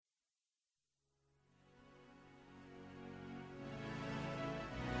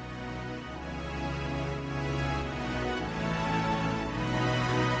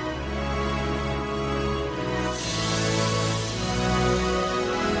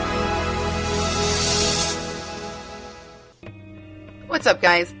What's up,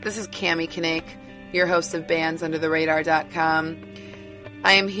 guys? This is Cami Kinnick, your host of BandsUnderTheRadar.com.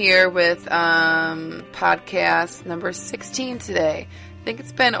 I am here with podcast number 16 today. I think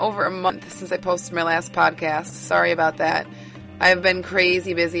it's been over a month since I posted my last podcast. Sorry about that. I've been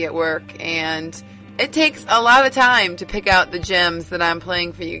crazy busy at work, and it takes a lot of time to pick out the gems that I'm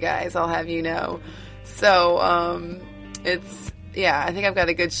playing for you guys, I'll have you know. So, I think I've got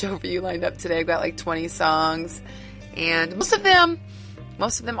a good show for you lined up today. I've got like 20 songs, and most of them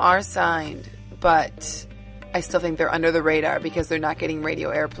are signed, but I still think they're under the radar because they're not getting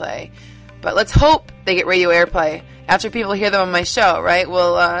radio airplay. But let's hope they get radio airplay after people hear them on my show, right?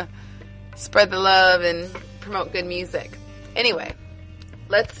 We'll spread the love and promote good music. Anyway,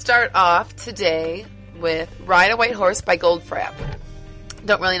 let's start off today with Ride a White Horse by Goldfrapp.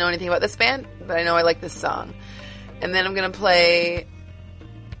 Don't really know anything about this band, but I know I like this song. And then I'm going to play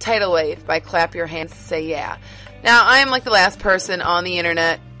Tidal Wave by Clap Your Hands to Say Yeah. Now, I am like the last person on the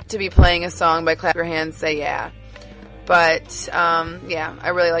internet to be playing a song by Clap Your Hands, Say Yeah. But, I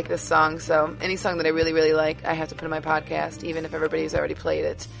really like this song, so any song that I really, really like, I have to put in my podcast, even if everybody's already played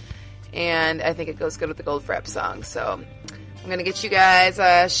it. And I think it goes good with the Goldfrapp song, so I'm going to get you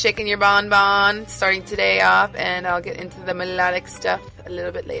guys shaking your bonbon, starting today off, and I'll get into the melodic stuff a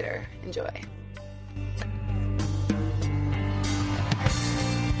little bit later. Enjoy.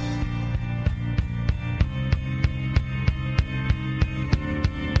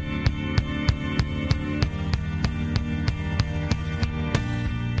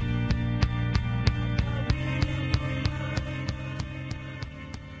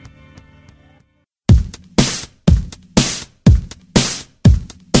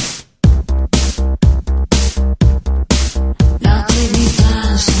 Now take me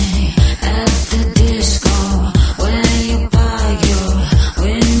dancing at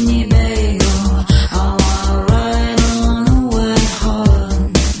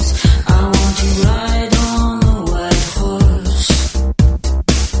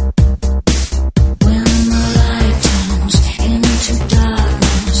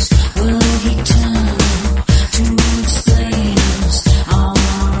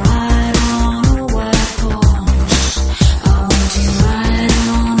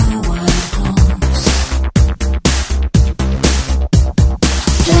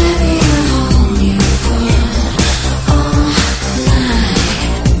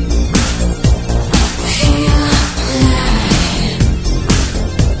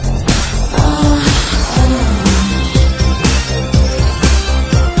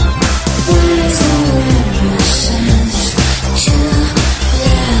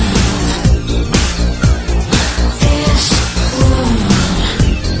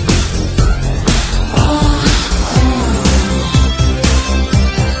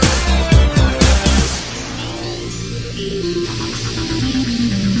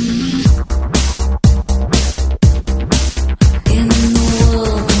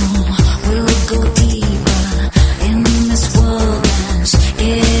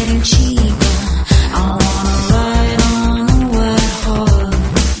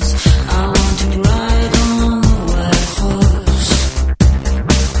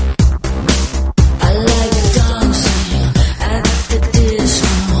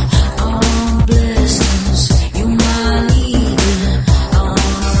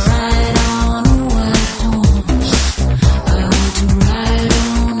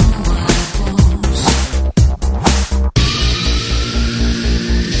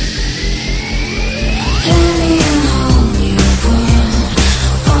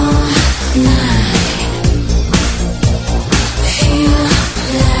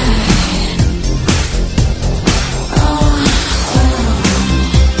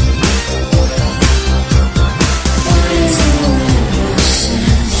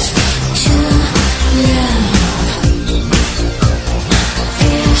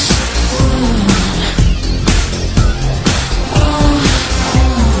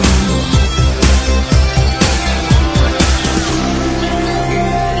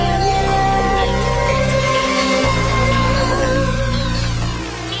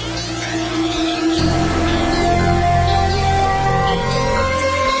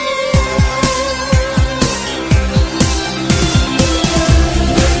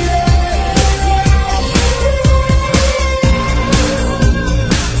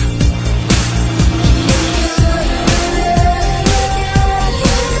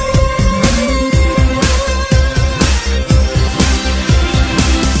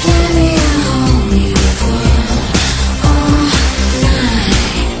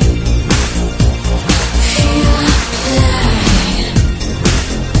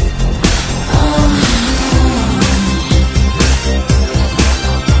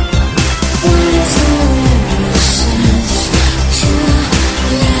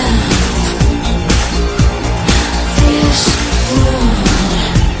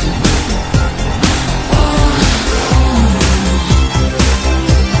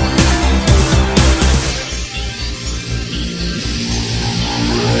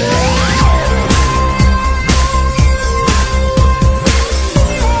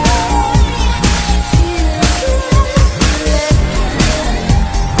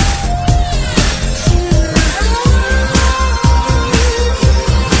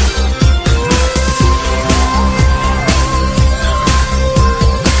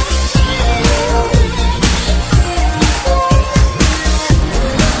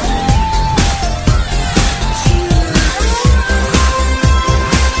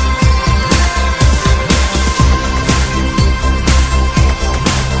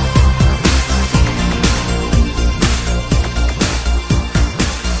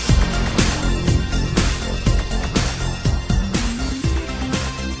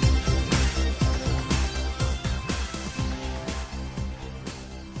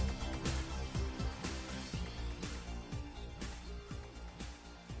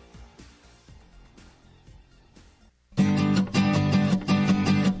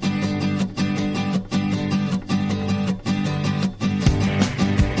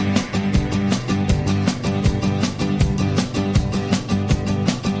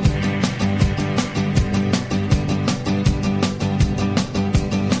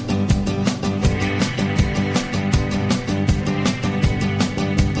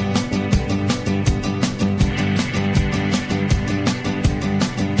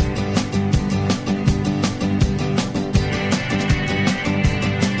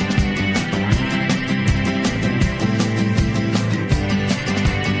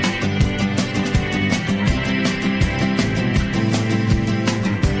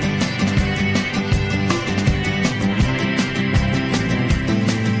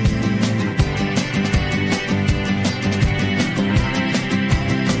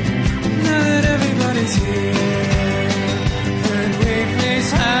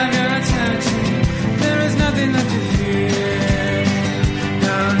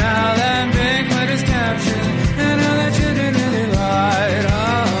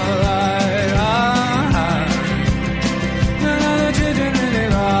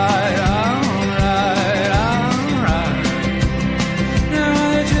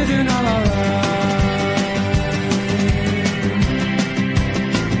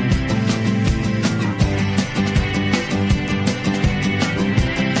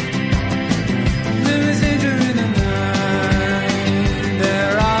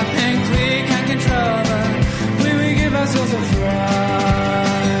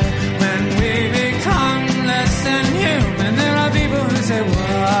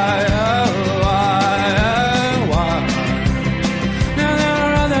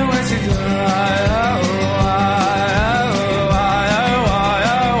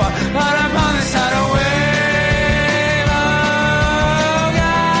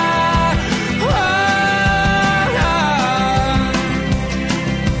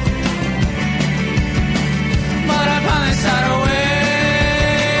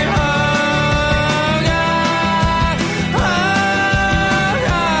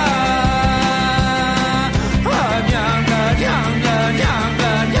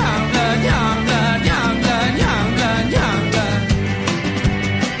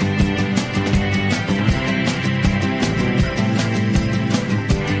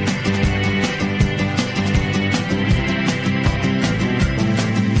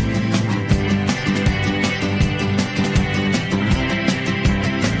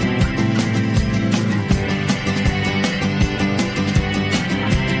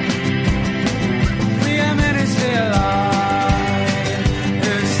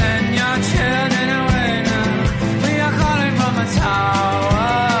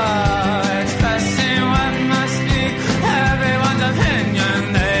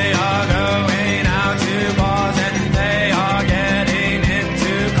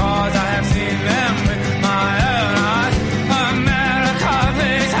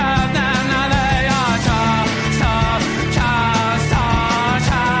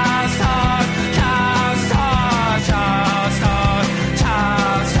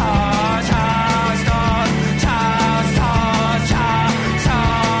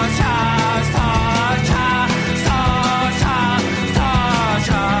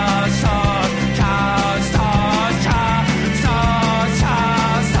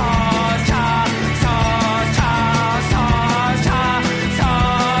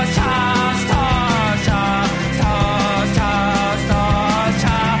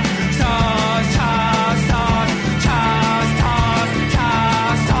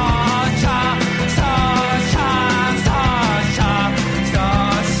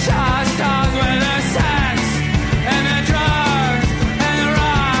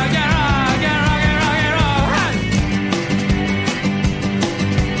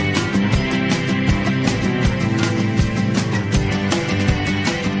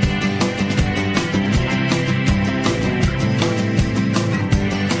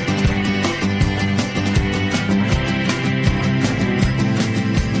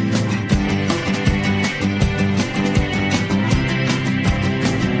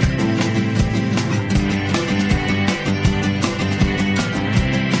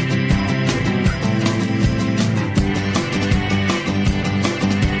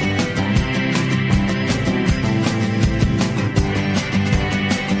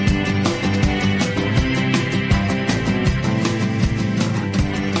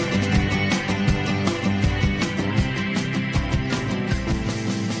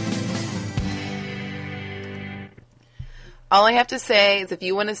All I have to say is if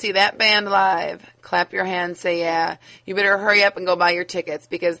you want to see that band live, clap your hands, say yeah. You better hurry up and go buy your tickets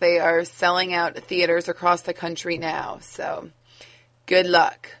because they are selling out theaters across the country now. So good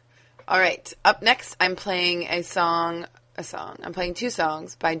luck. All right. Up next, I'm playing I'm playing two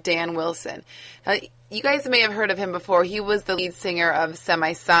songs by Dan Wilson. Now, you guys may have heard of him before. He was the lead singer of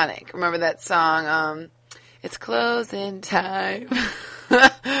Semisonic. Remember that song, It's Closing Time?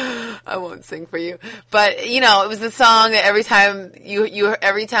 I won't sing for you. But, you know, it was the song that every time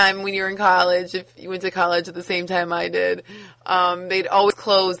every time when you were in college, if you went to college at the same time I did, they'd always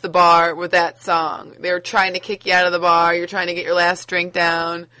close the bar with that song. They were trying to kick you out of the bar. You're trying to get your last drink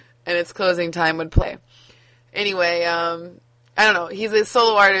down, and It's Closing Time would play. Anyway, I don't know. He's a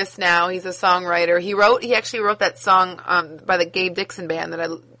solo artist now. He's a songwriter. He actually wrote that song by the Gabe Dixon band that I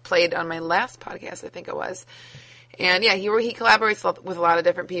played on my last podcast, I think it was. And yeah, he collaborates with a lot of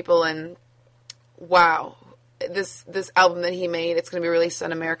different people, and wow, this album that he made, it's going to be released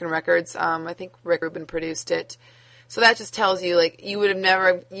on American Records. I think Rick Rubin produced it. So that just tells you, like, you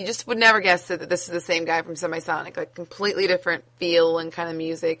just would never guess that this is the same guy from Semisonic, like completely different feel and kind of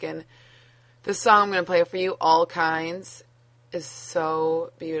music. And the song I'm going to play for you, All Kinds, is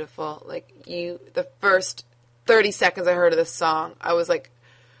so beautiful. Like, the first 30 seconds I heard of this song, I was like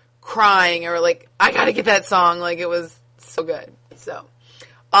crying, or like, I gotta get that song. Like, it was so good. So,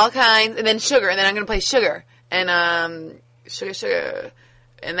 All Kinds, and then Sugar, and then I'm going to play Sugar. And, Sugar.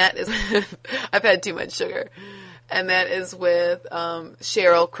 And that is, I've had too much sugar. And that is with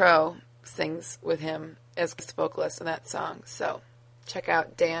Sheryl Crow, sings with him as guest vocalist in that song. So, check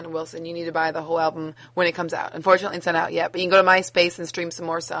out Dan Wilson. You need to buy the whole album when it comes out. Unfortunately, it's not out yet, but you can go to MySpace and stream some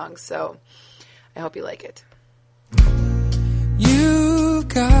more songs. So, I hope you like it. You've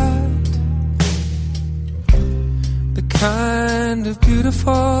got the kind of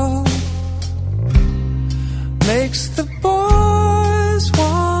beautiful makes the boys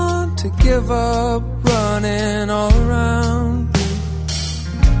want to give up running all around.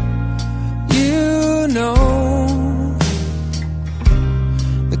 You know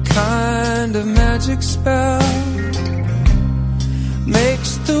the kind of magic spell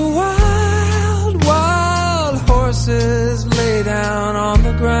makes the wild, wild horses lay down on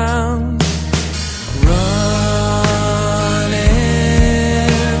the ground, running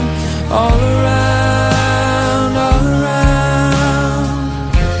all around,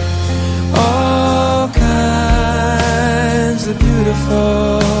 all kinds of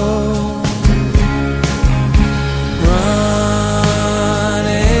beautiful, running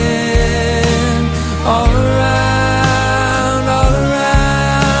all around,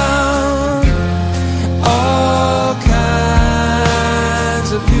 all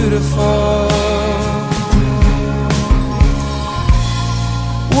kinds of beautiful.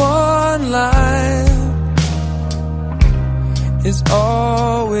 One life is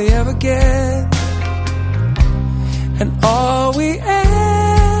all we ever get, and all we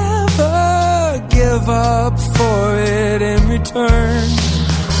ever give up for it in return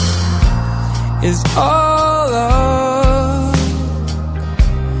is all of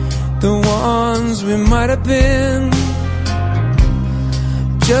the ones we might have been.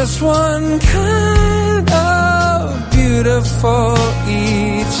 Just one kind of beautiful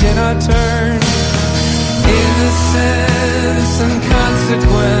each in our turn. Innocence and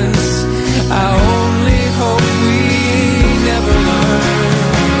consequence, I only hope we never learn.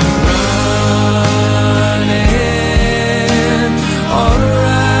 Running all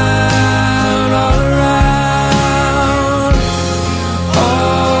around,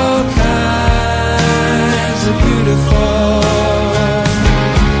 all kinds of beautiful.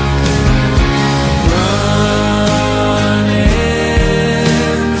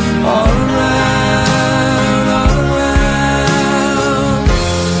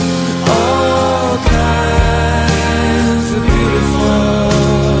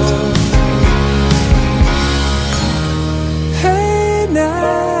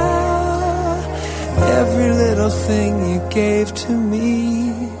 Thing you gave to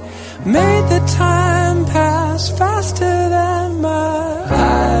me made the time pass faster than my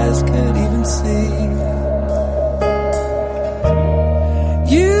eyes could even see.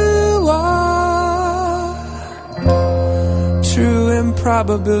 You are true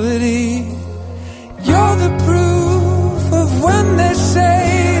improbability. You're the proof of when they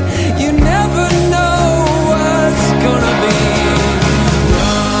say you never know what's gonna be.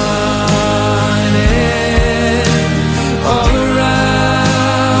 Running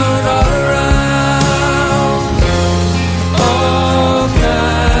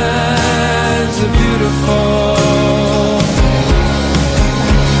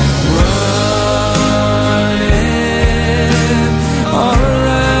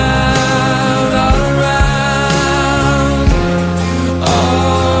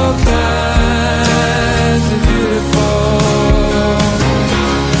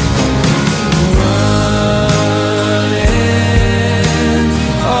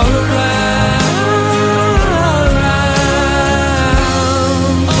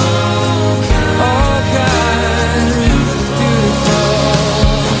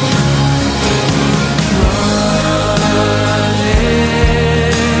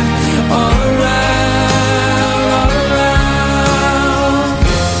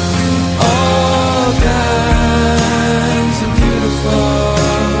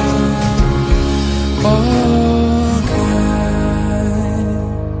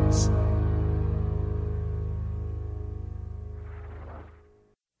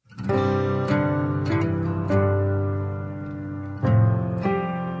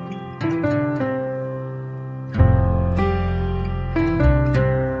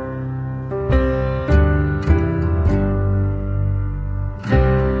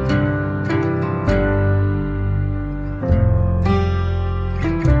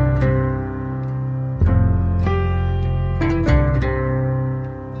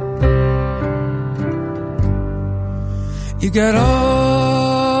You got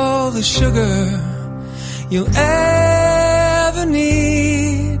all the sugar you'll ever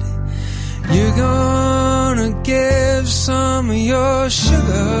need. You're gonna give some of your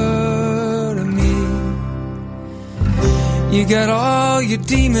sugar to me. You got all your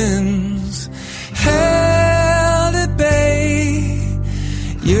demons held at bay.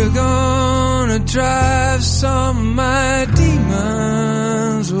 You're gonna drive some of my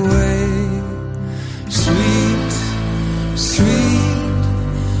demons away. Sweet, sweet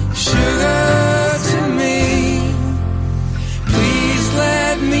sugar to me. Please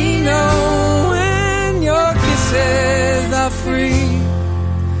let me know when your kisses are free.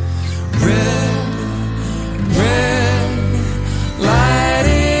 Red, red light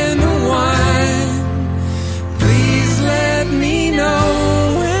in the wine. Please let me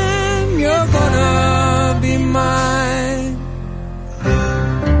know when you're gonna be mine.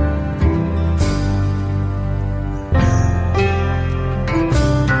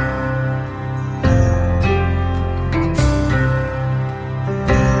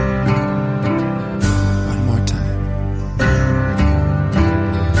 One more time.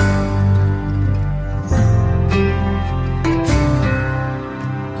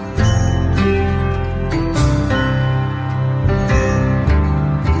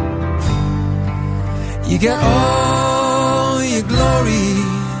 You got all your glory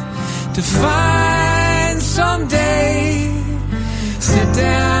to find someday. Sit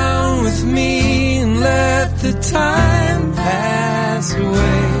down with me and let the time pass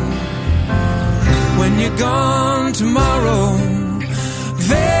away. When you're gone tomorrow,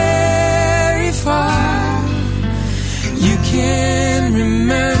 very far, you can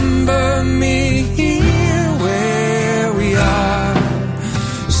remember me here where we are.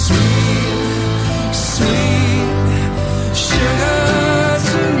 Sweet, sweet sugar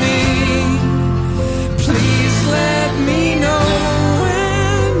to me. Please let me know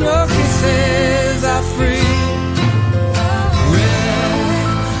when your kisses are free. Red,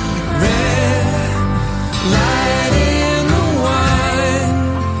 red light in the wine.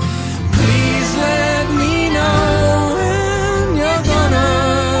 Please let me know when you're gonna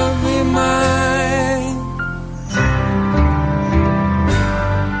be mine.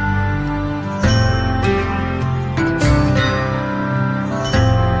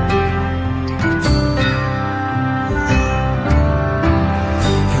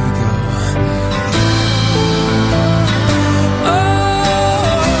 Here we go.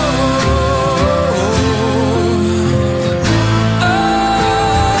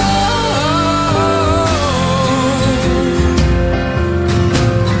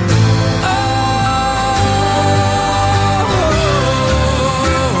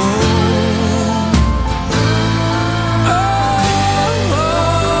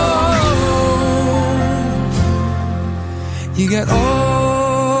 You got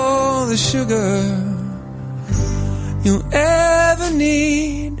all the sugar you'll ever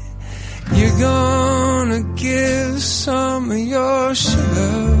need. You're gonna give some of your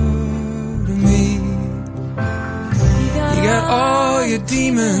sugar to me. You got all your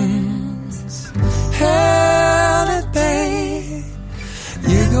demons held at bay.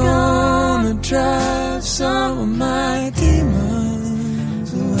 You're gonna drive some of my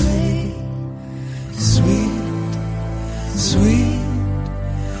demons away. Sweet, sweet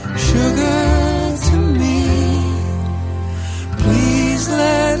sugar to me. Please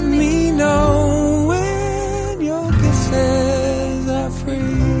let me know when your kisses are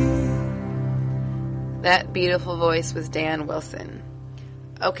free. That beautiful voice was Dan Wilson.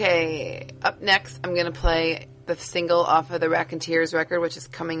 Okay, up next I'm going to play the single off of the Raconteurs record, which is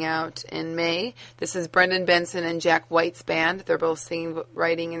coming out in May. This is Brendan Benson and Jack White's band. They're both singing,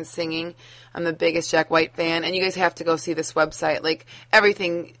 writing, and singing. I'm the biggest Jack White fan, and you guys have to go see this website. Like,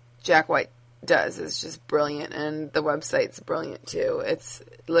 everything Jack White does is just brilliant, and the website's brilliant too. It's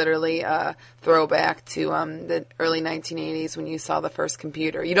literally a throwback to the early 1980s when you saw the first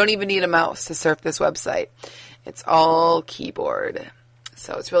computer. You don't even need a mouse to surf this website. It's all keyboard.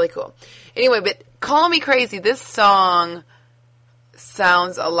 So it's really cool. Anyway, but Call Me Crazy, this song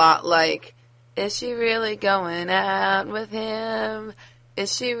sounds a lot like, is she really going out with him?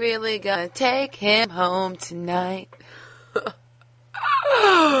 Is she really gonna take him home tonight? Who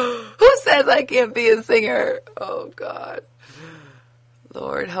says I can't be a singer? Oh, God.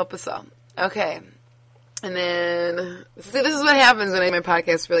 Lord, help us all. Okay. And then, see, this is what happens when I make my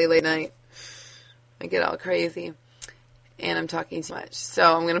podcast really late night. I get all crazy. And I'm talking too much.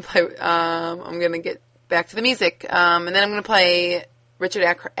 So I'm going to play, I'm going to get back to the music. And then I'm going to play Richard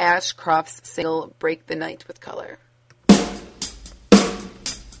Ashcroft's single, Break the Night with Color.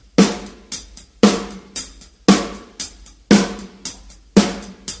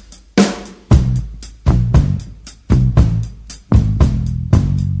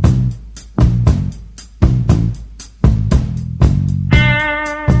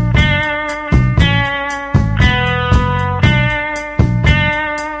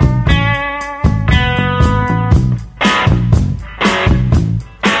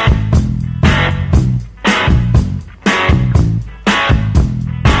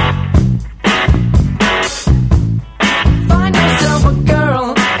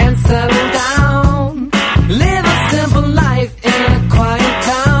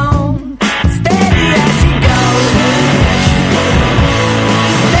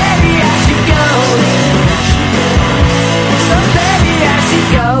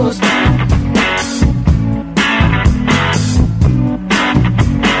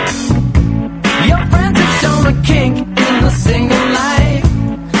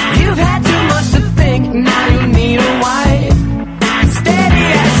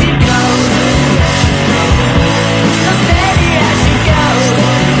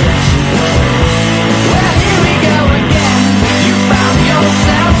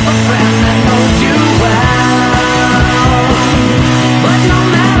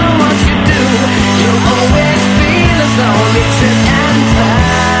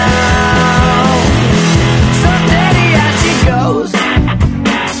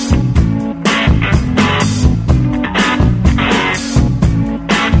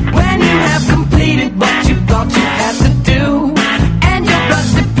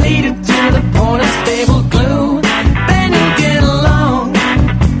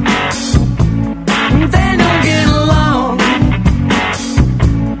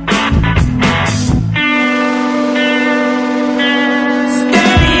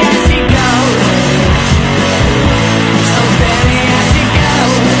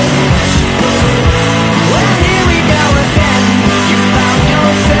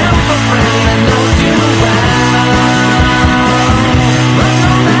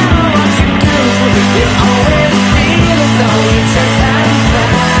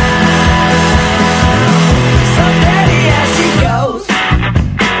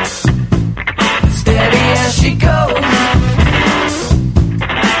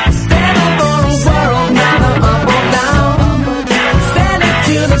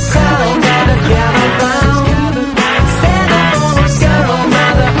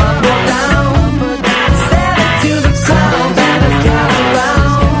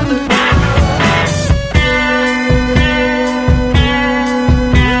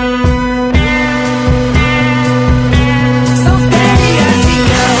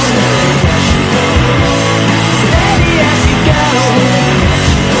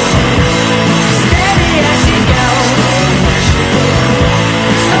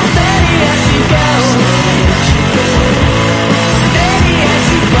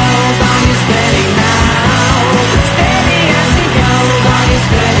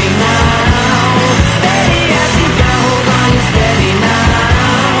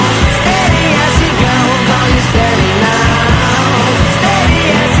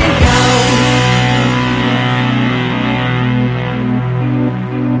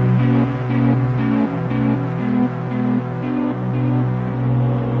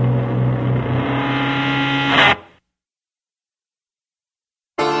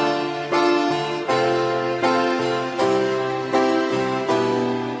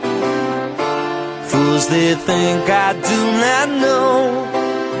 really think I do not know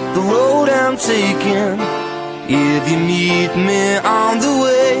the road I'm taking? If you meet me on the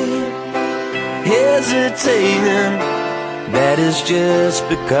way, hesitating, that is just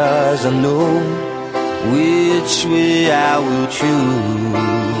because I know which way I will choose.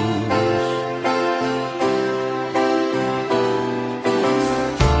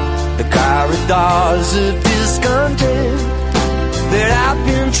 The corridors of discontent that I've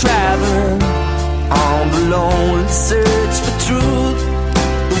been traveling on the lonely search for truth.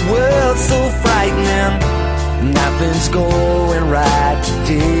 The world's so frightening, nothing's going right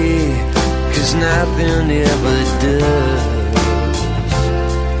today, 'cause nothing ever does.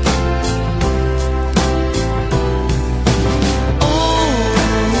 Ooh,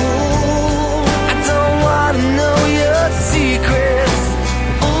 I don't wanna know your secrets.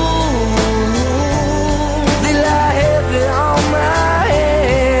 Ooh, they lie heavy on my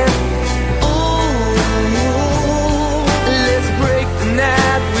head. Ooh, let's break the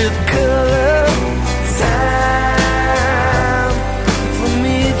night with color. Time for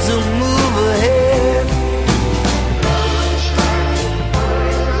me to move ahead.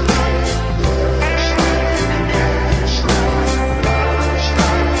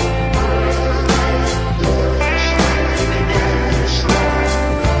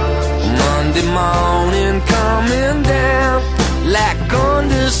 Monday morning coming down like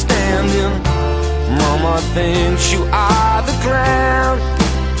understanding. Mama thinks you are the clown.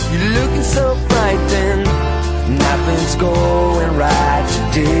 You're looking so frightened. Nothing's going right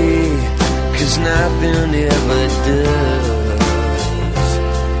today, 'cause nothing ever does.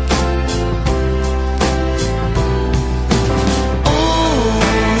 Ooh,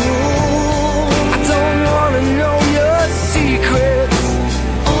 I don't wanna know your secrets.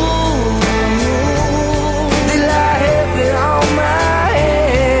 Ooh, they lie heavy on my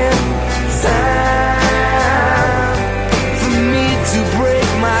head. Time for me to break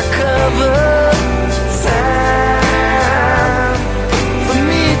my cover. Time for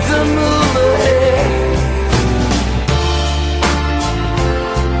me to move ahead.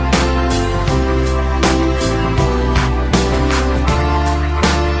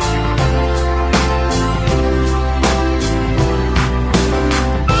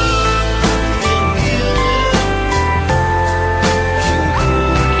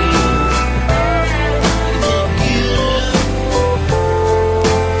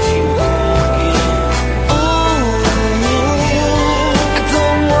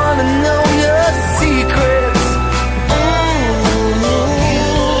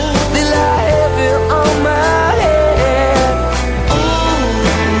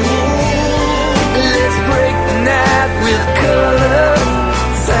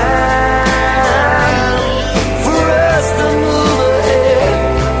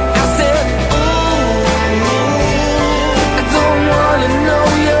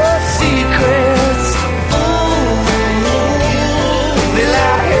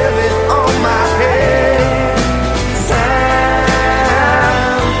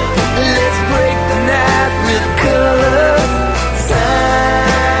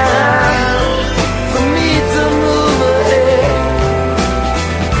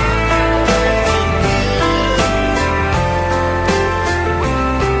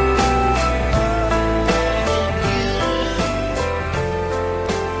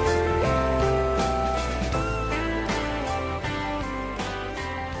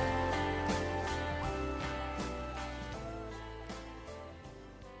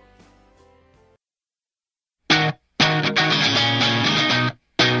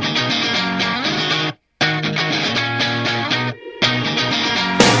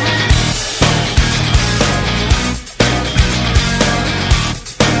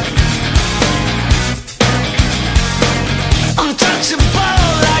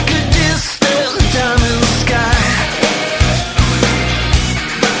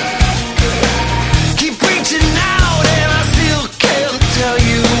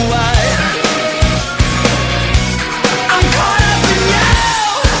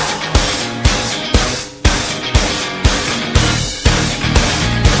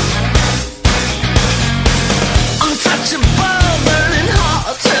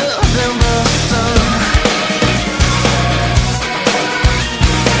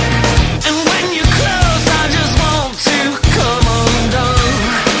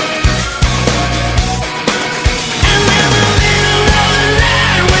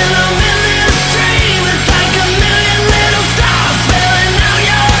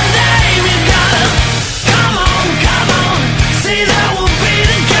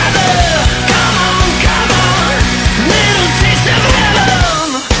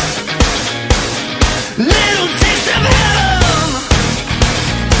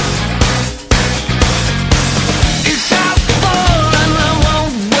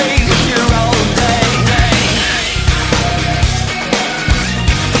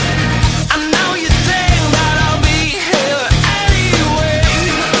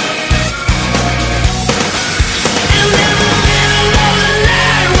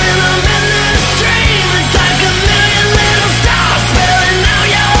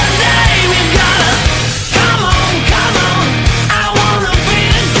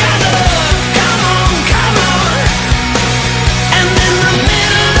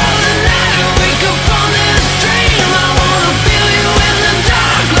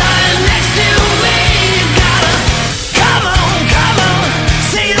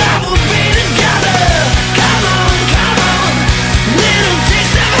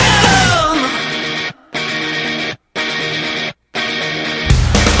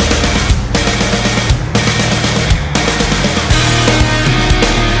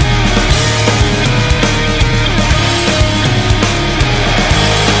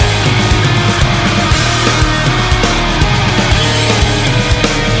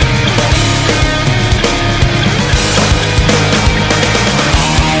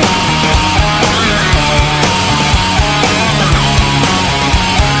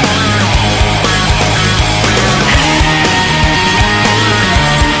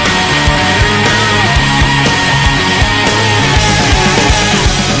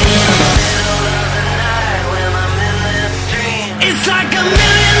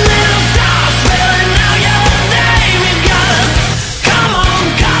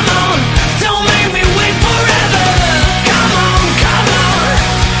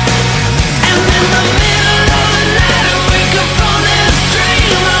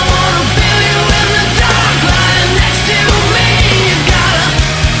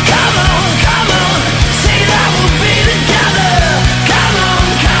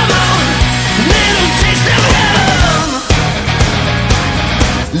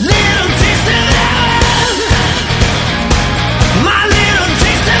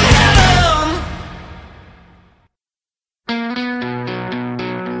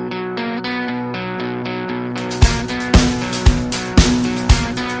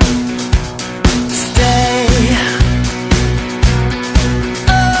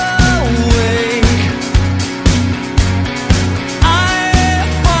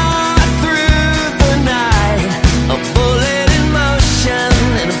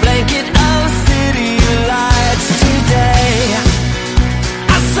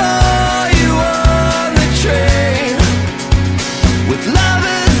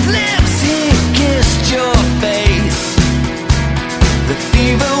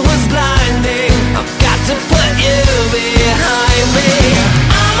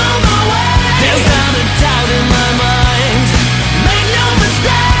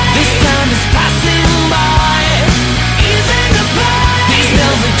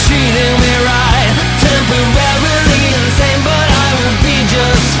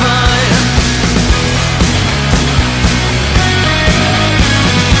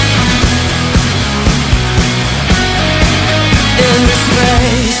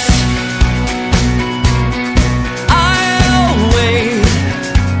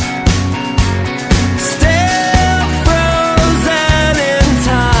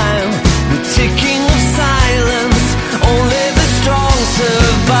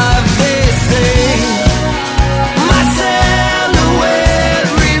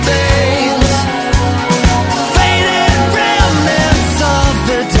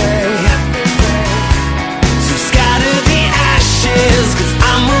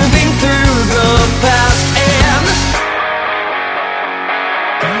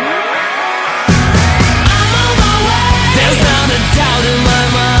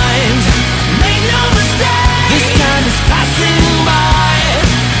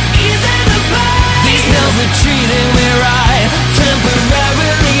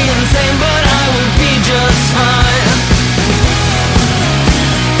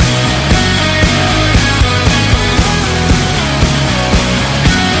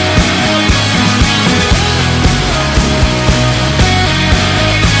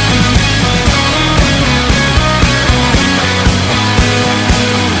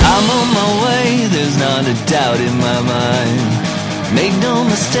 a doubt in my mind. Make no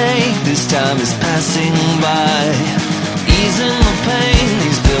mistake, this time is passing by. Easing the pain,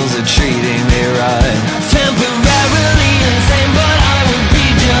 these pills are treating me right. Temporarily insane, but I will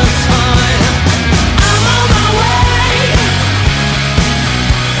be just fine. I'm on my way.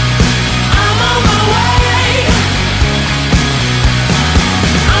 I'm on my way.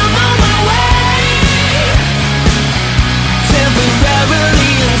 I'm on my way.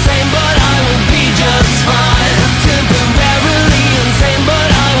 Temporarily insane, but I will be just fine. Temporarily insane, but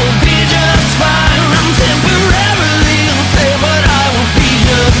I will be just fine. I'm temporarily insane, but I will be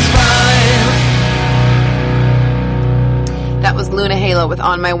just fine. That was Luna Halo with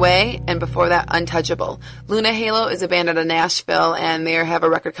On My Way, and before that, Untouchable. Luna Halo is a band out of Nashville, and they have a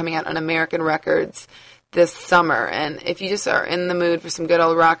record coming out on American Records this summer. And if you just are in the mood for some good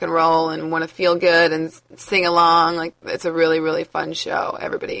old rock and roll and want to feel good and sing along, like, it's a really, really fun show.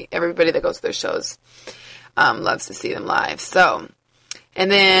 Everybody that goes to their shows loves to see them live. So,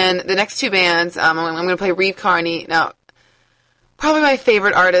 and then the next two bands, I'm going to play Reeve Carney. Now, probably my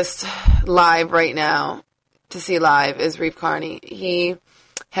favorite artist live right now to see live is Reeve Carney. He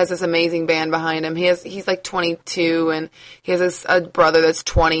has this amazing band behind him. He's like 22, and he has a brother that's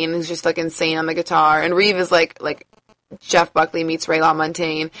 20, and he's just like insane on the guitar. And Reeve is like Jeff Buckley meets Ray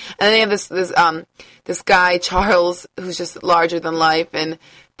LaMontagne. And then they have this guy Charles, who's just larger than life and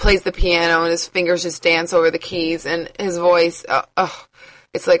plays the piano, and his fingers just dance over the keys, and his voice,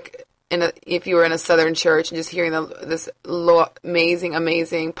 it's like if you were in a Southern church and just hearing this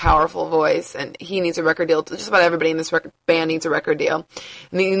amazing, powerful voice. And he needs a record deal. Just about everybody in this band needs a record deal.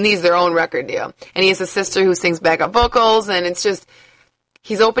 And he needs their own record deal. And he has a sister who sings backup vocals, and it's just,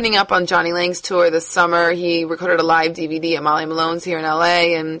 he's opening up on Johnny Lang's tour this summer. He recorded a live DVD at Molly Malone's here in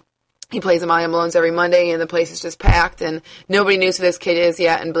LA, and he plays at Molly Malone's every Monday, and the place is just packed, and nobody knows who this kid is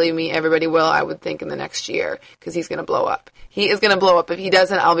yet, and believe me, everybody will, I would think, in the next year, because he's going to blow up. He is going to blow up. If he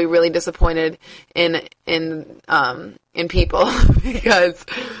doesn't, I'll be really disappointed in people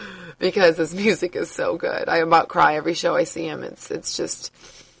because his music is so good. I about cry every show I see him. It's just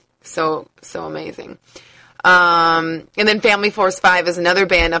so amazing. And then Family Force 5 is another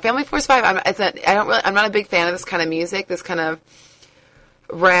band. Now, Family Force 5, I'm not a big fan of this kind of music, this kind of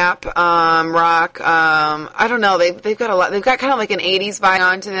rap, rock. I don't know. They've got a lot. They've got kind of like an 80s vibe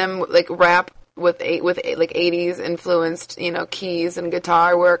onto them, like rap with like 80s influenced, keys and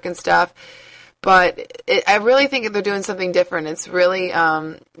guitar work and stuff. But I really think they're doing something different. It's really,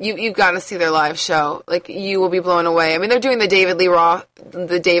 you've got to see their live show. Like, you will be blown away. I mean, they're doing the David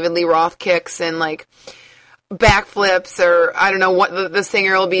Lee Roth kicks and like backflips, or I don't know what the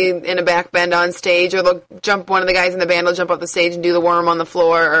singer will be in a back bend on stage, or one of the guys in the band will jump off the stage and do the worm on the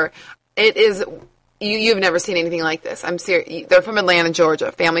floor, or it is, you've never seen anything like this. I'm serious. They're from Atlanta,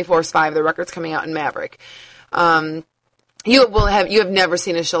 Georgia. Family Force 5, their record's coming out in Maverick. You have never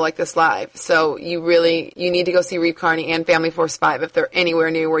seen a show like this live, so you need to go see Reeve Carney and Family Force 5 if they're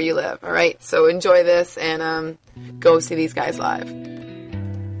anywhere near where you live, all right? So enjoy this and go see these guys live.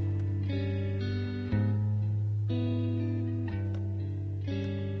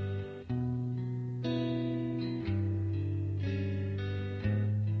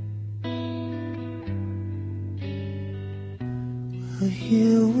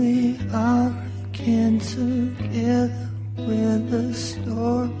 Here we are again together, where the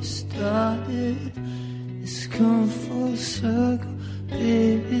story started. It's come full circle,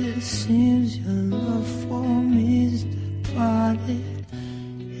 baby. It seems your love for me's departed.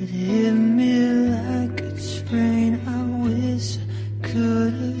 It hit me like a train. I wish I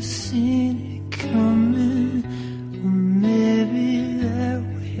could have seen it coming. Or maybe that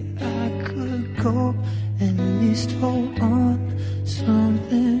way I could go, at least hold on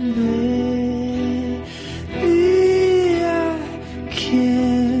something, baby. I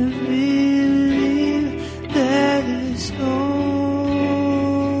can't believe that it's over.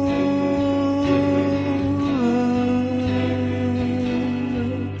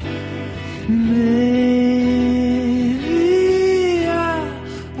 Maybe I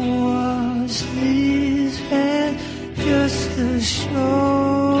wash these hands just to show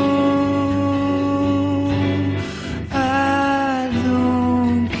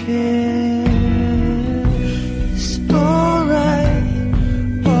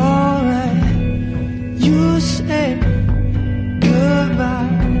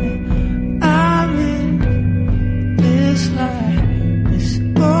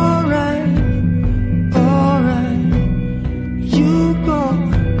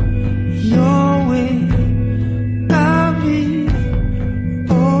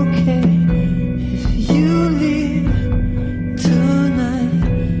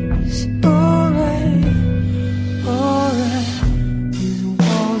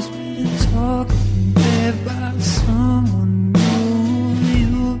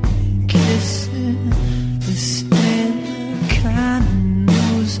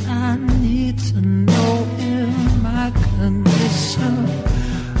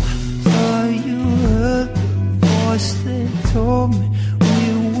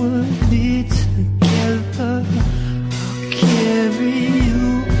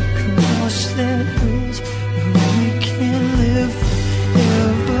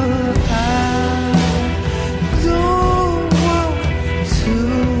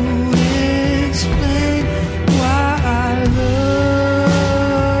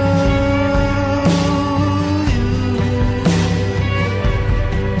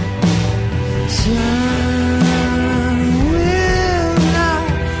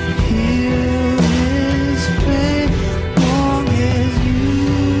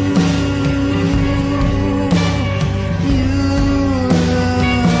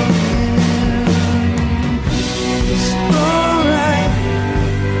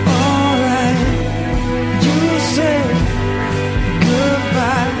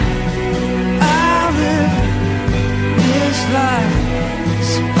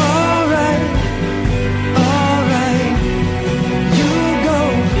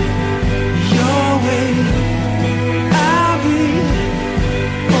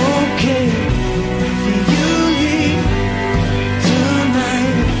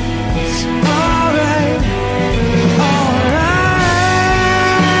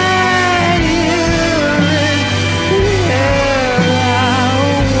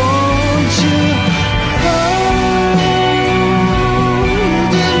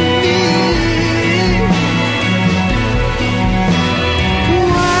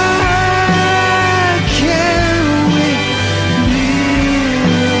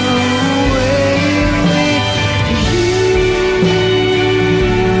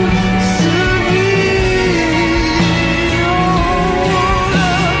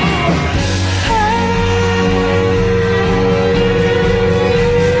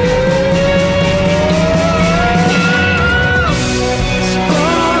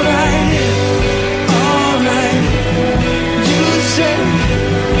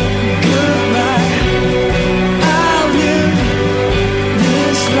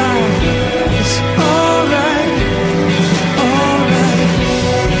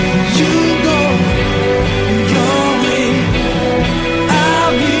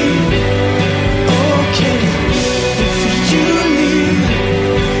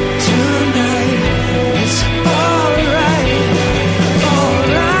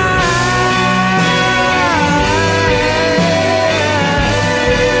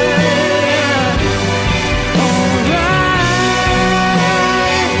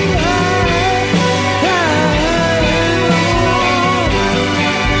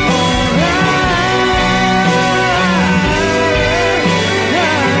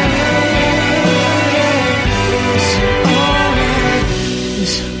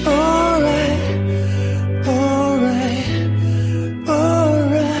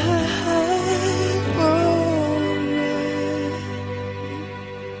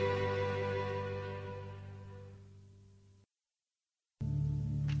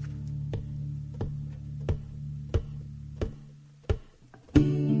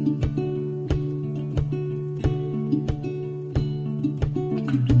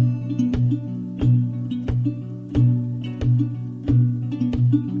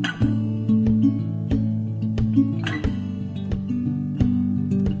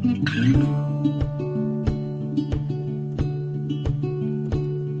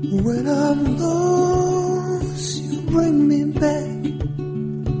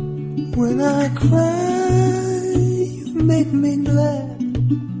When I cry, you make me glad.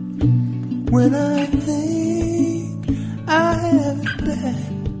 When I think I have it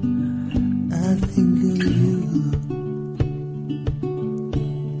bad, I think of you.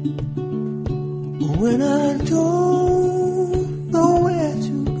 When I don't know where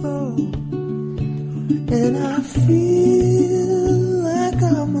to go, and I feel like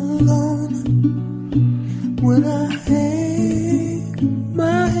I'm alone, when I hang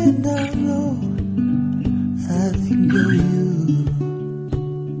my head down low, I think of you.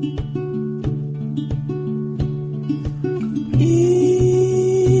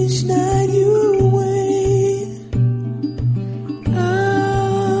 Each night you wait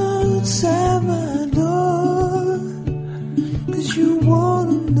outside my door, 'cause you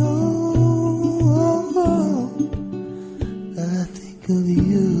wanna know. I think of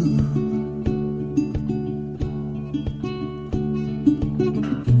you.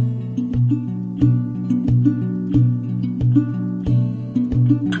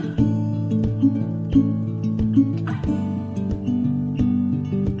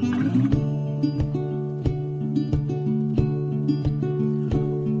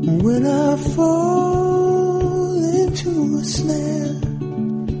 When I fall into a snare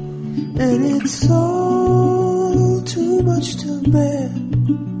and it's all too much to bear,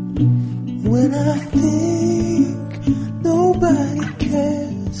 when I think nobody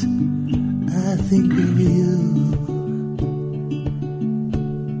cares, I think of you.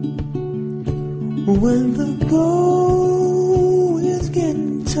 When the going is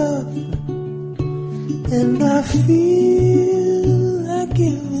getting tough and I feel like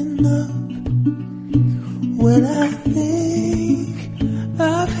giving up, when I think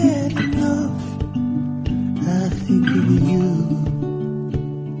I've had enough, I think of you.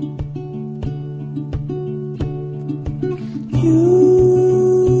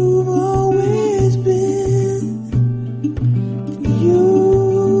 You've always been,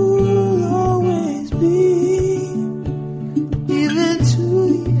 you'll always be, even to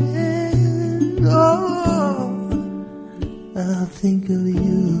the end. Oh, I'll think of you.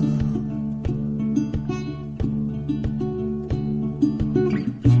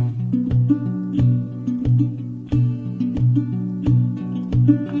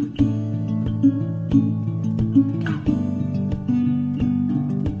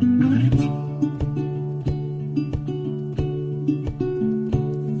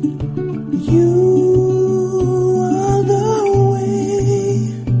 You are the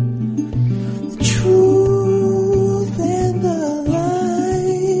way, the truth and the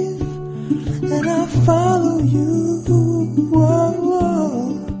life, and I follow you.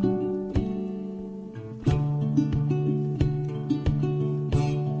 Oh.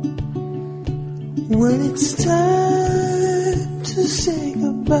 When it's time to say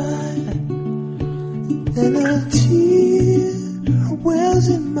goodbye and a tear wells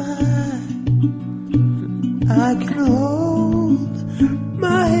in my eye, I can hold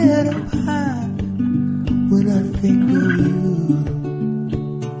my head up high when I think of you.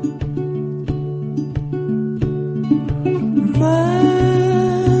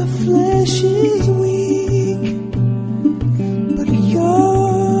 My flesh is weak, but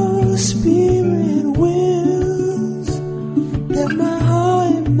your spirit wills that my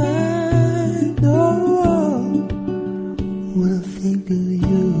heart and mind, oh, will think of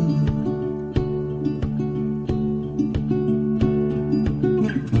you.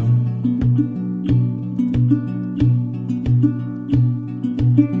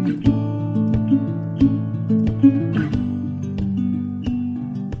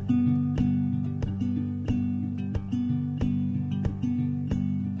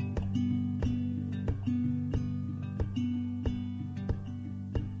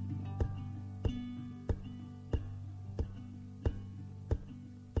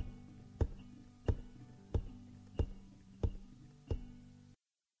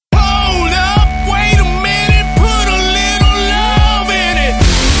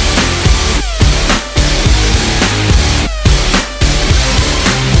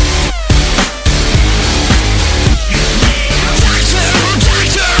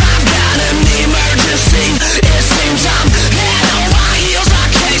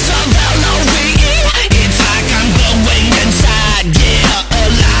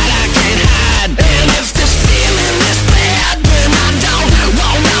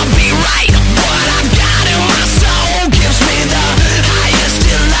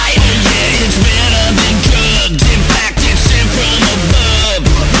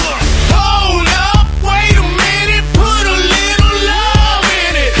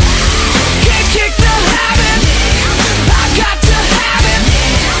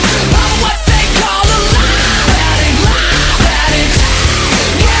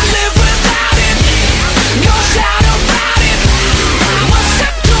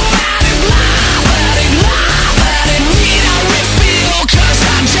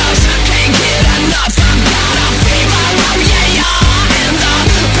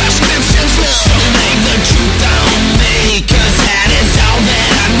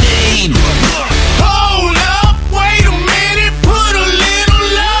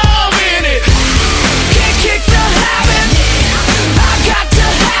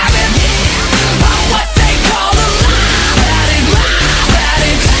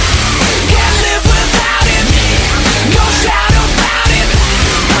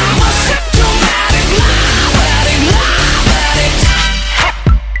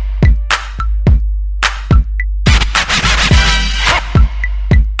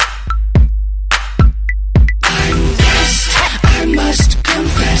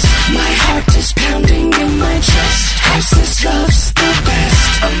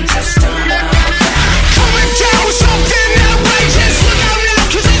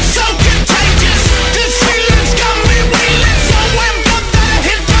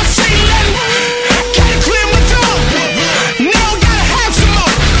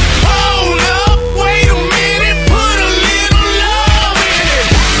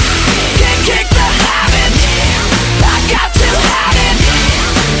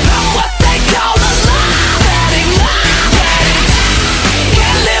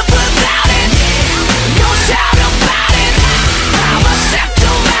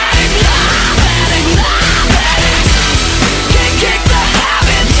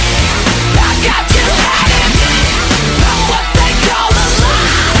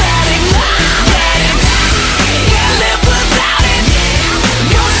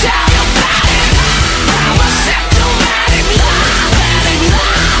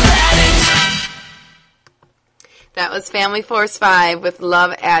 that was Family Force 5 with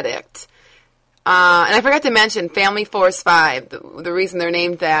Love Addict. And I forgot to mention Family Force 5. The reason they're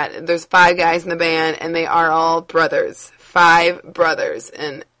named that, there's 5 guys in the band, and they are all brothers. 5 brothers.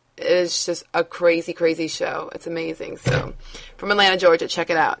 And it is just a crazy, crazy show. It's amazing. So, from Atlanta, Georgia, check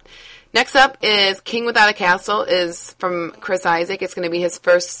it out. Next up is King Without a Castle, is from Chris Isaak. It's going to be his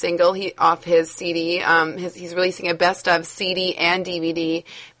first single off his CD. He's releasing a best of CD and DVD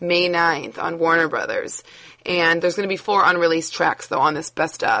May 9th on Warner Brothers. And there's going to be 4 unreleased tracks, though, on this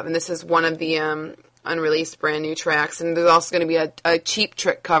best of. And this is one of the unreleased brand new tracks. And there's also going to be a Cheap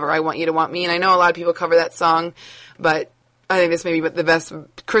Trick cover, I Want You to Want Me. And I know a lot of people cover that song, but I think this may be the best.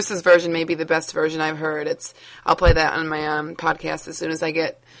 Chris's version may be the best version I've heard. I'll play that on my podcast as soon as I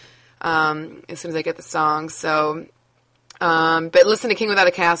get the song. So, but listen to King Without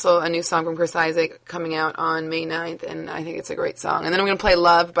a Castle, a new song from Chris Isaak coming out on May 9th, and I think it's a great song. And then I'm going to play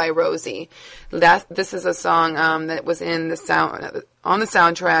Love by Rosie. This is a song that was on the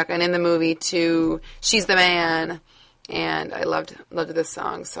soundtrack and in the movie to She's the Man, and I loved this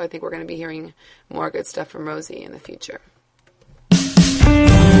song. So I think we're going to be hearing more good stuff from Rosie in the future.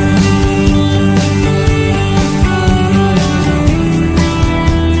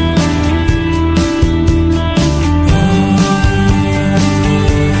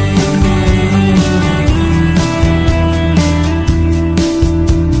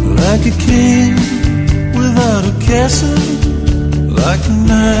 Like a king without a castle, like a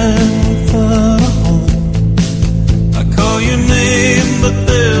man without a home. I call your name, but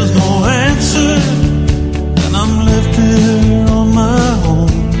there's no answer, and I'm left here on my own,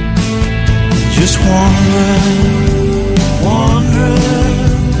 just wandering, wandering,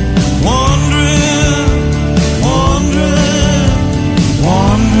 wandering, wandering,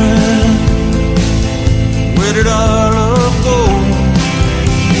 wandering. Where did our love go?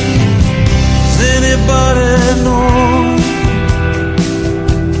 Anybody know?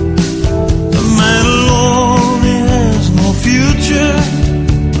 A man alone, he has no future.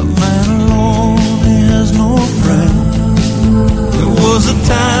 A man alone, he has no friend. There was a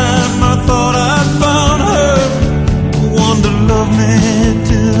time I thought I'd found her, the one to love me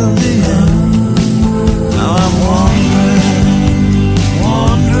till the end. Now I'm wandering,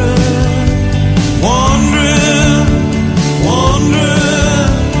 wandering, wandering, wandering,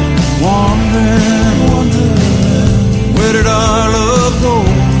 wandering. Where did our love go?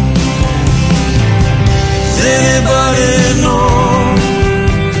 Does anybody know?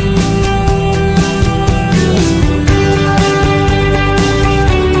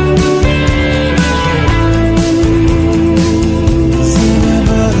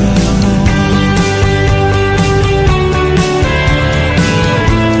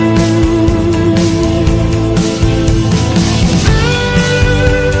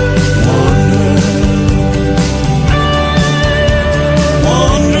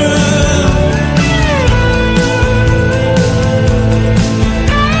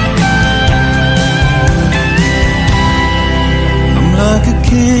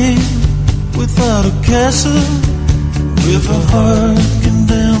 Without a castle, with a heart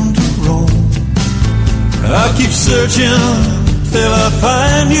condemned to roam. I keep searching till I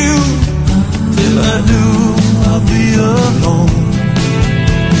find you. Till I do, I'll be alone.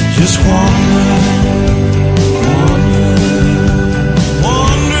 Just wandering,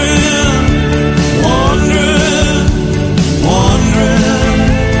 wandering, wandering, wandering, wandering.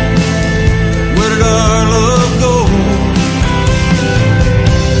 Where did our love go?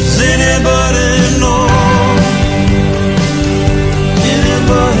 Anybody know?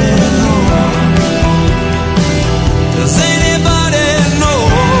 Anybody know? Does anybody know?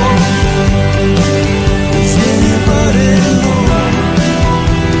 Does anybody know?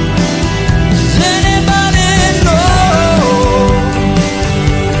 Does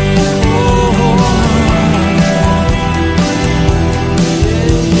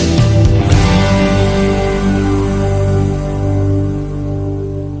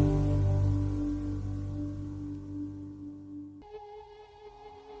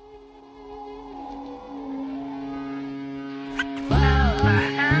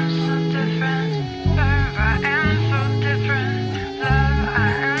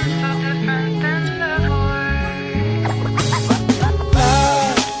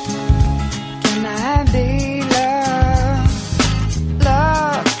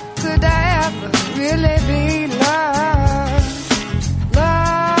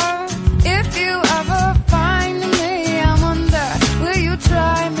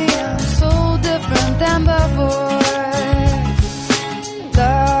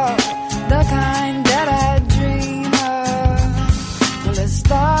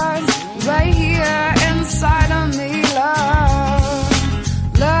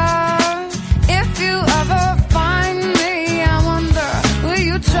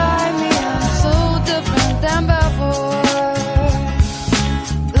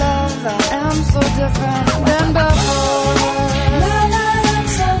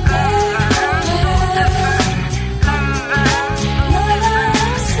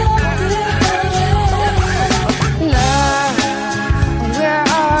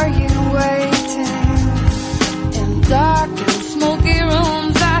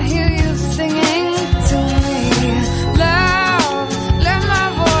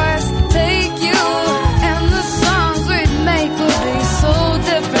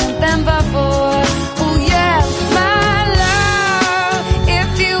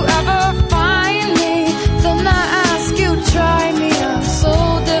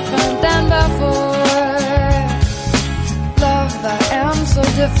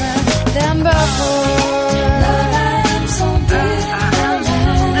different than before. Love, I am so different.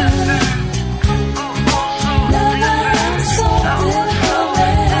 Love, I am so different.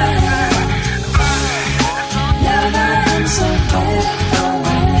 Love, I am so different.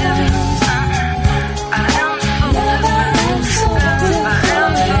 Love, I am so different.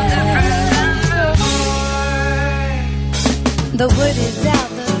 The word is out,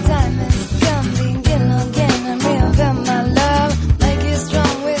 the time has come. Begin again and reinvent my love. Make it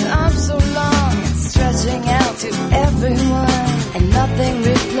strong with arms so long, stretching out to everyone, and nothing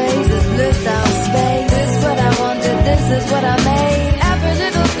replaces bliss out space. This is what I wanted, this is what I made. Every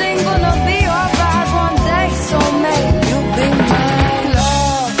little thing gonna be alright one day, so may you be my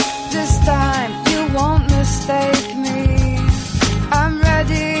love. This time you won't mistake me. I'm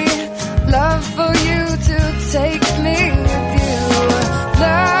ready, love, for you to take me with you.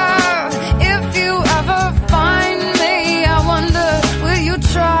 Love, if you ever find me, I wonder, will you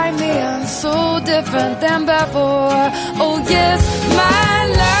try me? I'm so different than before. Oh yes, my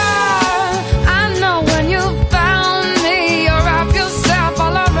love, I know when you found me, you wrap yourself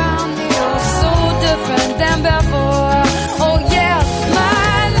all around me. You're so different than before. Oh yeah,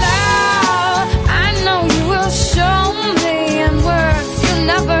 my love, I know you will show me in words you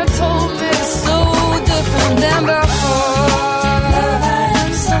never told me. So different than before. Love, I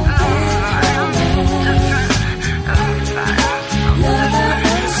am so different. Love, I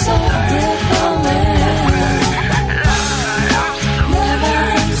am so different. Love, I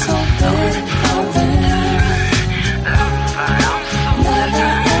am so different. Love,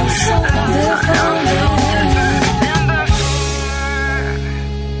 I am so different.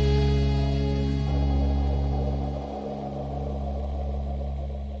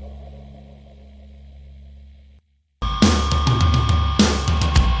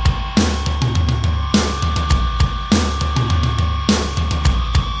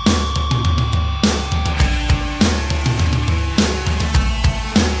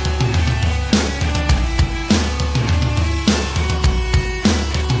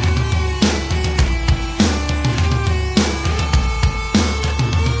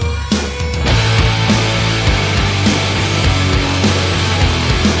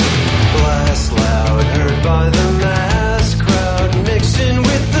 Blast loud, heard by the mass crowd, mixing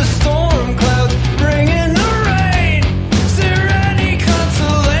with the storm clouds, bringing the rain. Is there any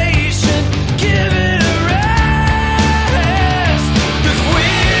consolation? Give it a rest, 'cause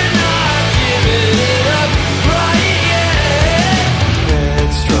we're not giving it up right yet.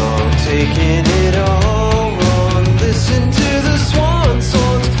 Headstrong, taking it all wrong. Listen to the swan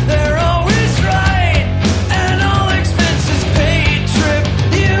songs, they're always right. And all expenses paid trip,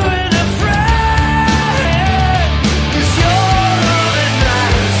 you and a friend. 'Cause you're all that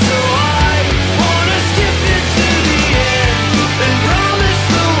matters, so I wanna skip it to the end and promise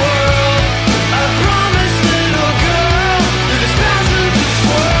the world. I promise, little girl, through the spasms and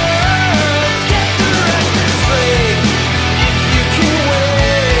swirls, get the record straight. If you can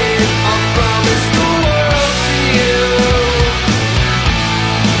wait, I'll promise the world to you.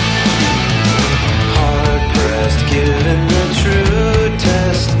 Hard pressed, given the true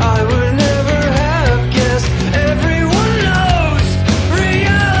test, I would never have guessed. Everyone knows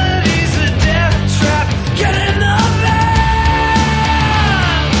reality's a death trap. Get in the van,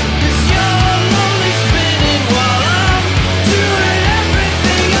 'cause you're lonely spinning while I'm doing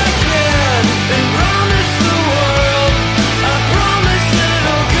everything I can. And promise the world, I promise,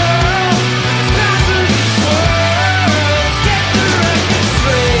 little girl, the spasms and swirls, get the record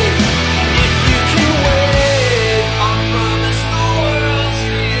straight. If you can wait, I'll promise the world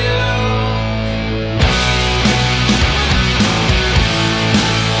to you.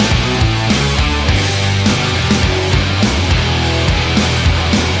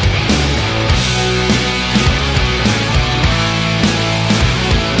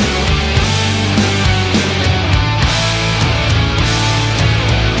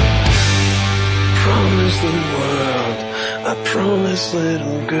 Promise the world, I promise,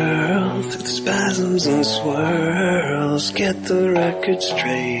 little girl, through the spasms and swirls, get the record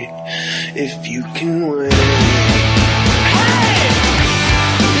straight, if you can wait. Hey!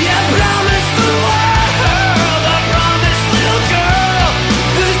 Yeah, promise the world, I promise, little girl,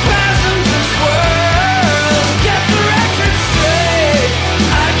 through the spasms and swirls, get the record straight,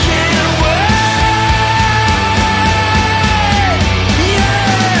 I can't wait. Yeah,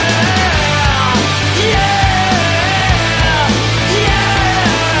 yeah, yeah, yeah.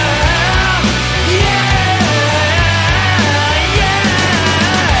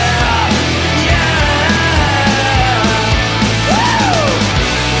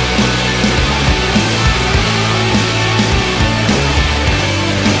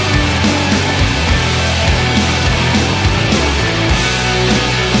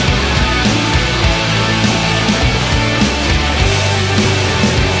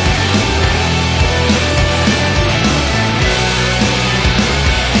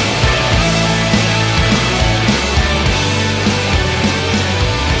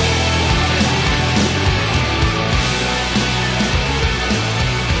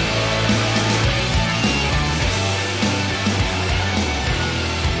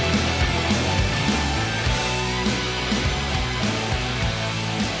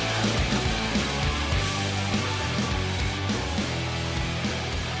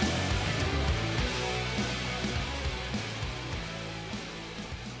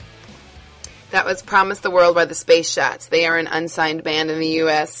 That was Promise the World by the Space Shots. They are an unsigned band in the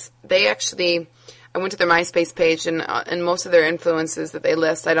U.S. They actually, I went to their MySpace page, and most of their influences that they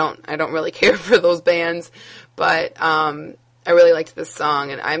list, I don't really care for those bands, but I really liked this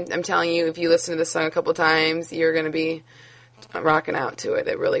song, and I'm telling you, if you listen to this song a couple times, you're going to be rocking out to it.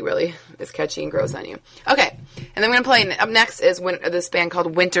 It really, really is catchy and grows on you. Okay, and then I'm going to play, up next is this band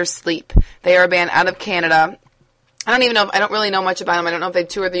called Winter Sleep. They are a band out of Canada. I don't really know much about them. I don't know if they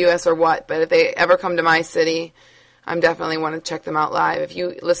tour the U.S. or what, but if they ever come to my city, I'm definitely want to check them out live. If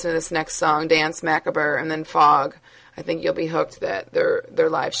you listen to this next song, Dance Macabre, and then Fog, I think you'll be hooked that their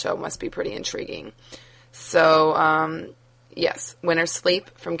live show must be pretty intriguing. So, yes, Winter Sleep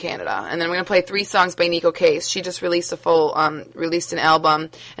from Canada. And then I'm going to play 3 songs by Nico Case. She just released released an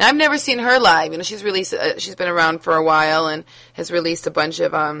album. And I've never seen her live. You know, she's been around for a while and has released a bunch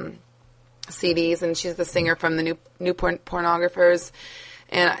of CDs, and she's the singer from the New Pornographers,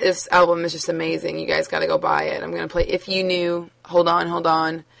 and this album is just amazing. You guys got to go buy it. I'm going to play If You Knew, Hold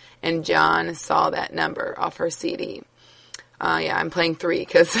On, and John Saw That Number off her CD. Yeah, I'm playing 3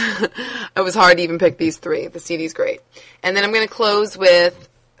 because it was hard to even pick these 3. The CD's great. And then I'm going to close with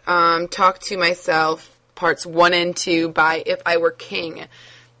Talk to Myself, parts 1 and 2 by If I Were King.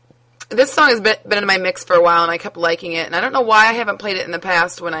 This song has been in my mix for a while, and I kept liking it. And I don't know why I haven't played it in the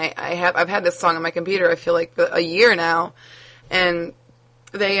past. When I've had this song on my computer, I feel like a year now. And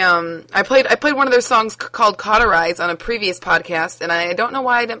I played one of their songs called Cauterize on a previous podcast, and I don't know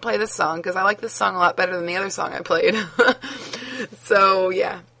why I didn't play this song, because I like this song a lot better than the other song I played. So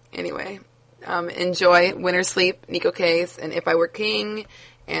yeah. Anyway, enjoy Winter Sleep, Nico Case, and If I Were King,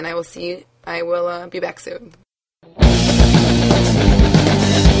 and I will be back soon.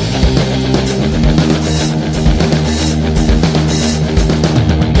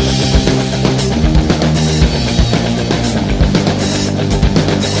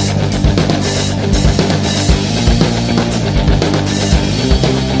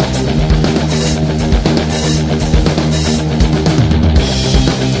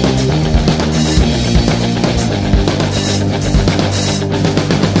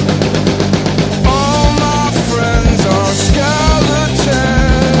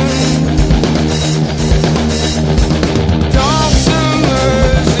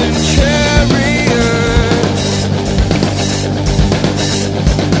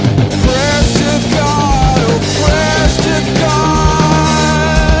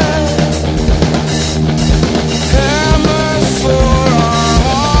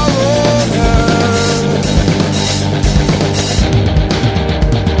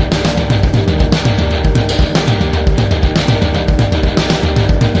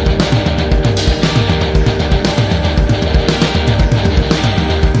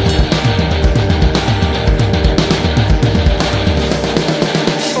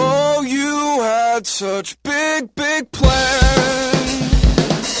 Such big, big plans.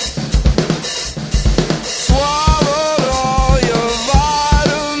 Swallowed all your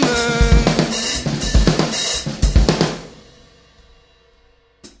vitamins.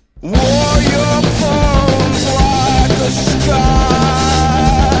 Wore your clothes like a sky.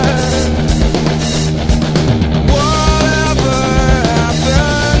 Whatever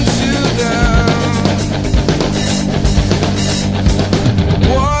happened to them?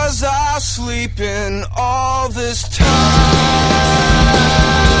 Was I sleeping all this time?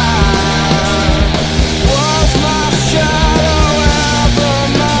 Was my shadow ever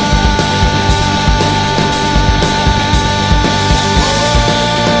mine?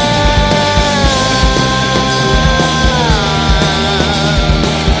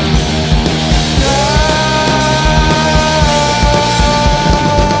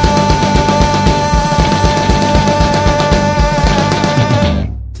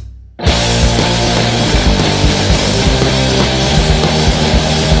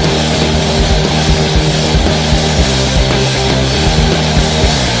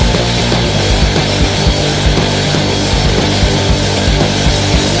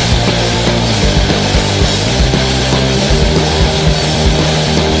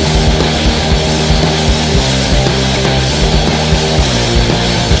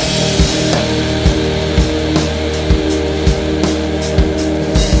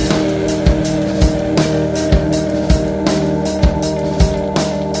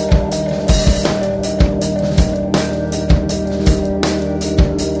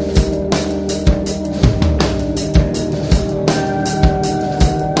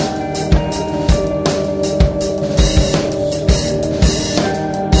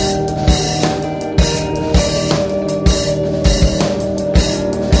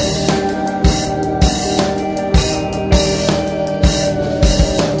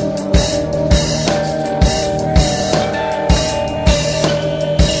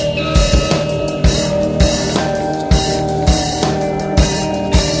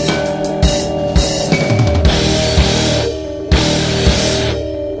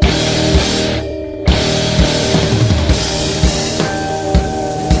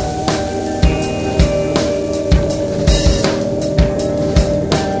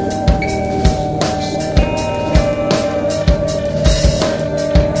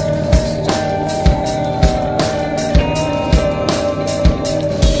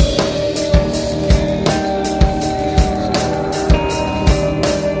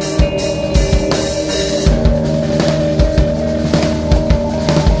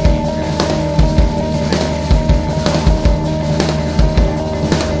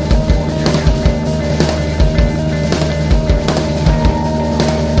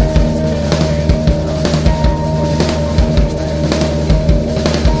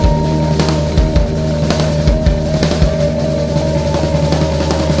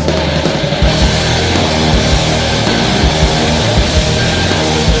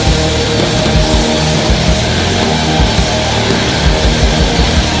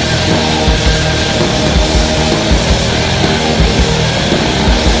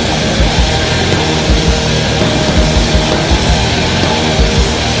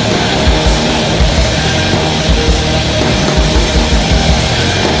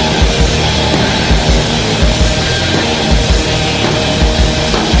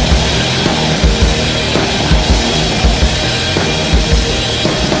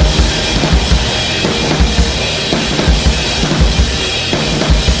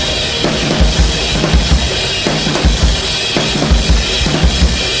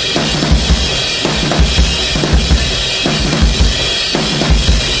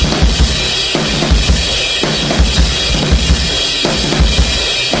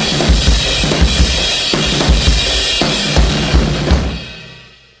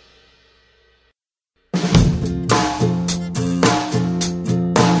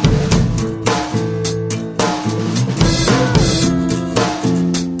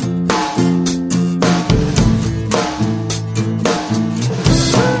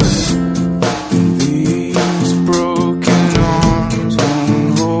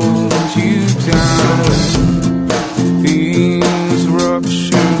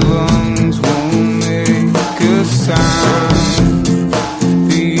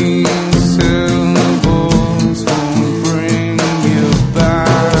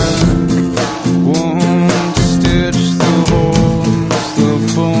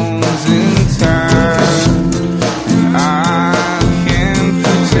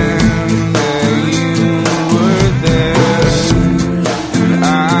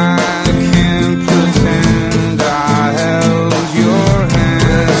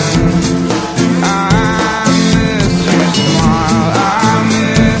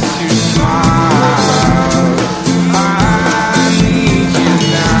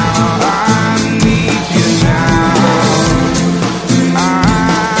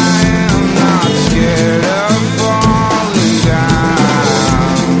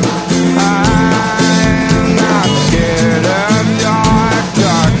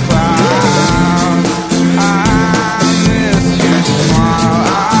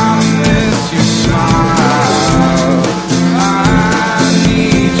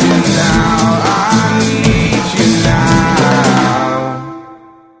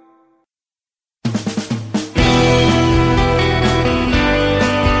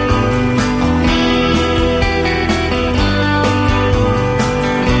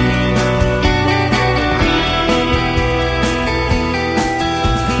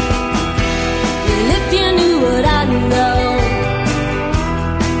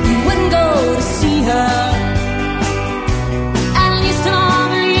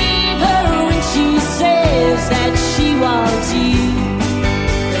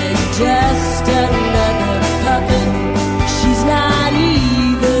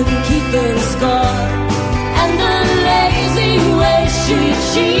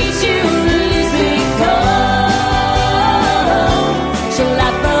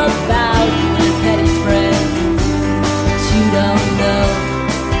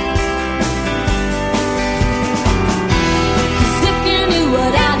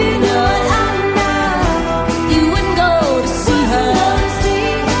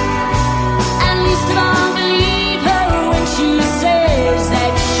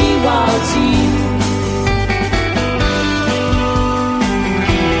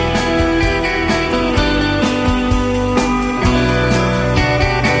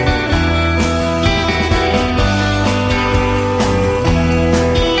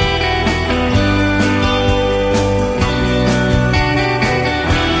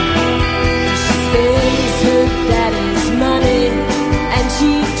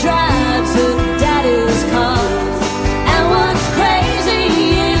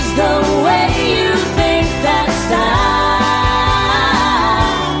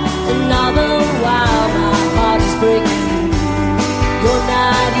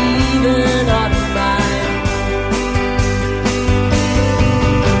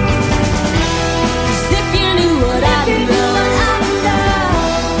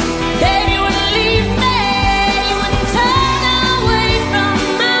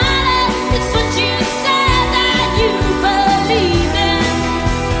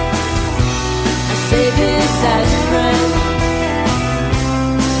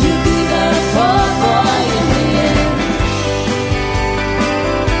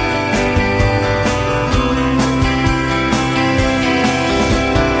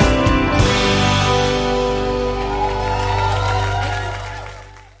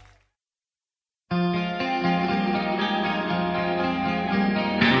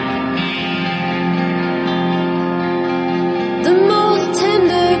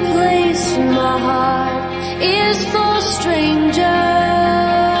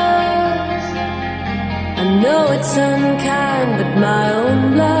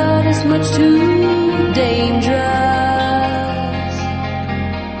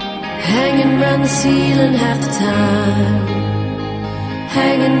 hanging round the ceiling half the time,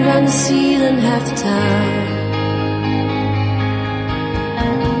 hanging round the ceiling half the time.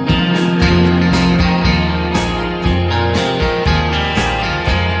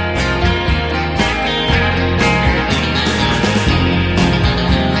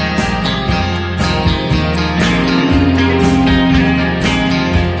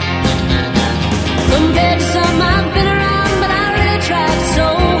 Compared to some I've been around, but I really tried so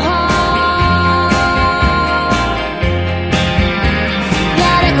hard.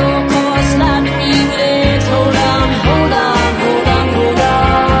 That echo course like me with its hold on, hold on, hold on, hold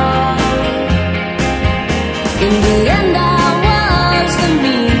on. In the end I was the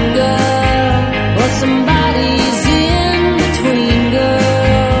mean girl, or somebody's in between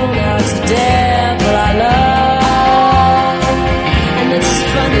girl. Now it's the devil I love, and it's as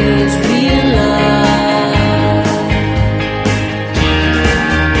funny as real love.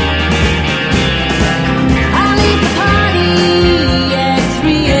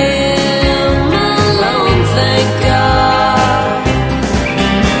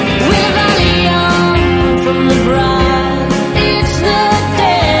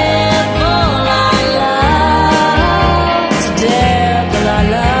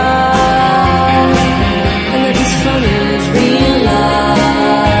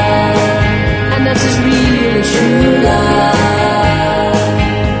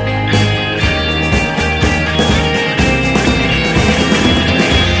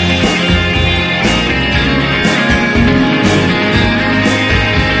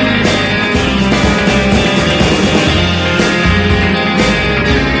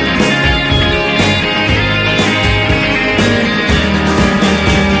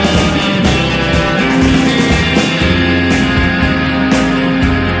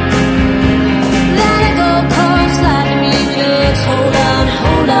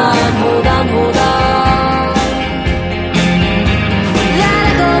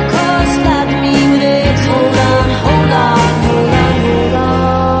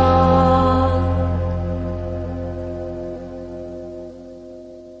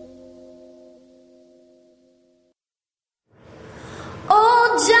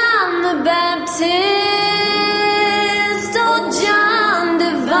 Baptist, oh John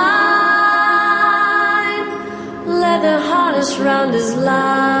divine, leather harness round his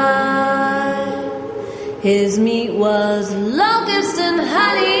line. His meat was locust and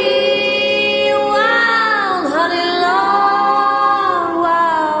honey, wild honey, Lord,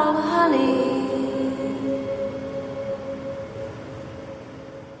 wild honey.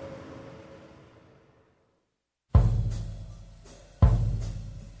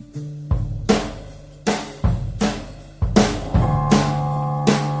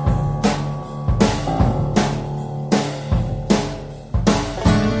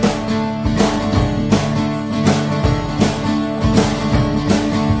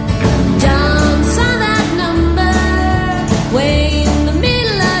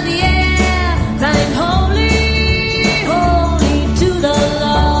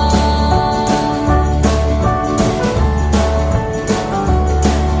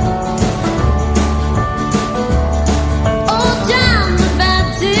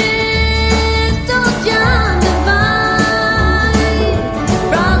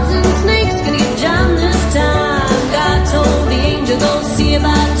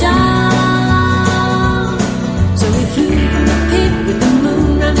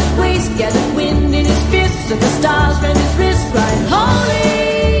 And the stars round his wrist, right?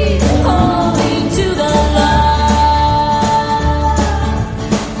 Holy, holy to the Lord.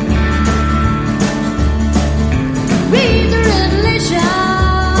 Read the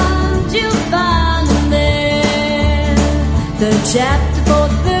Revelations, you'll find them there. The chapter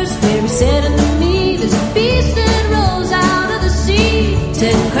 4th verse where he said unto me, there's a beast that rose out of the sea.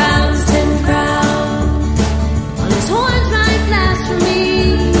 10 crowns, 10 crowns, on his horns right blasphemy.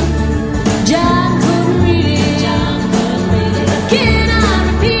 John couldn't read it. Can I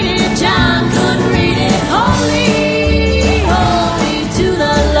repeat it? John couldn't read it. Holy, holy to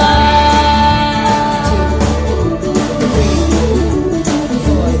the Lord.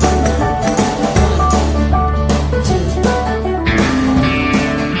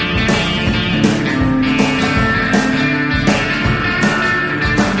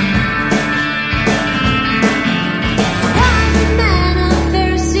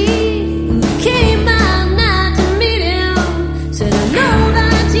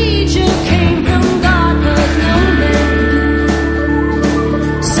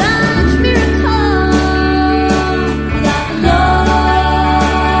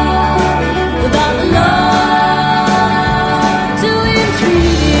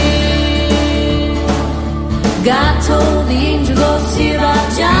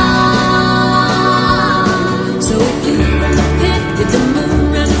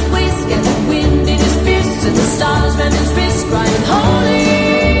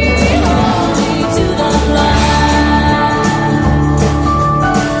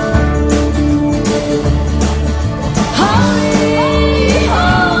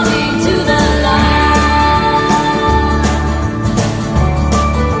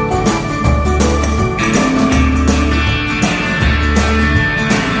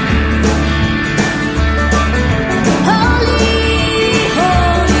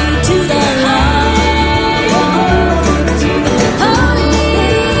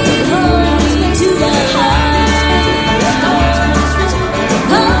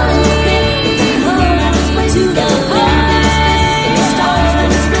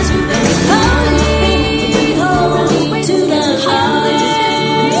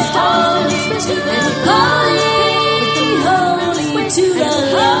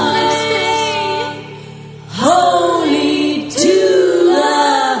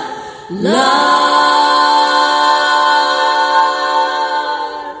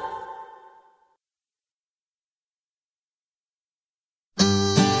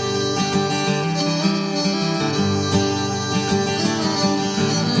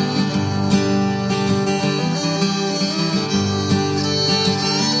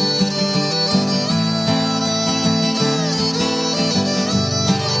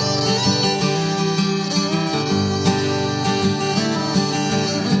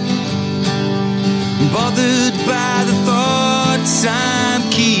 Bothered by the thoughts I'm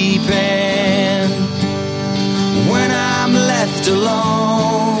keeping when I'm left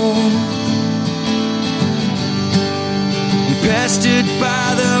alone, pestered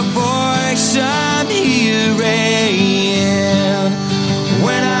by the voice I'm hearing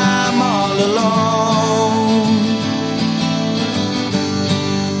when I'm all alone,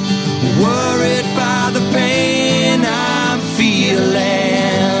 worried by the pain I'm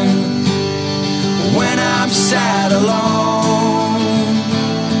feeling when I'm sad alone.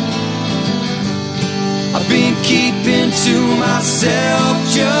 I've been keeping to myself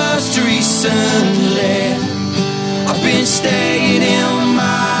just recently. I've been staying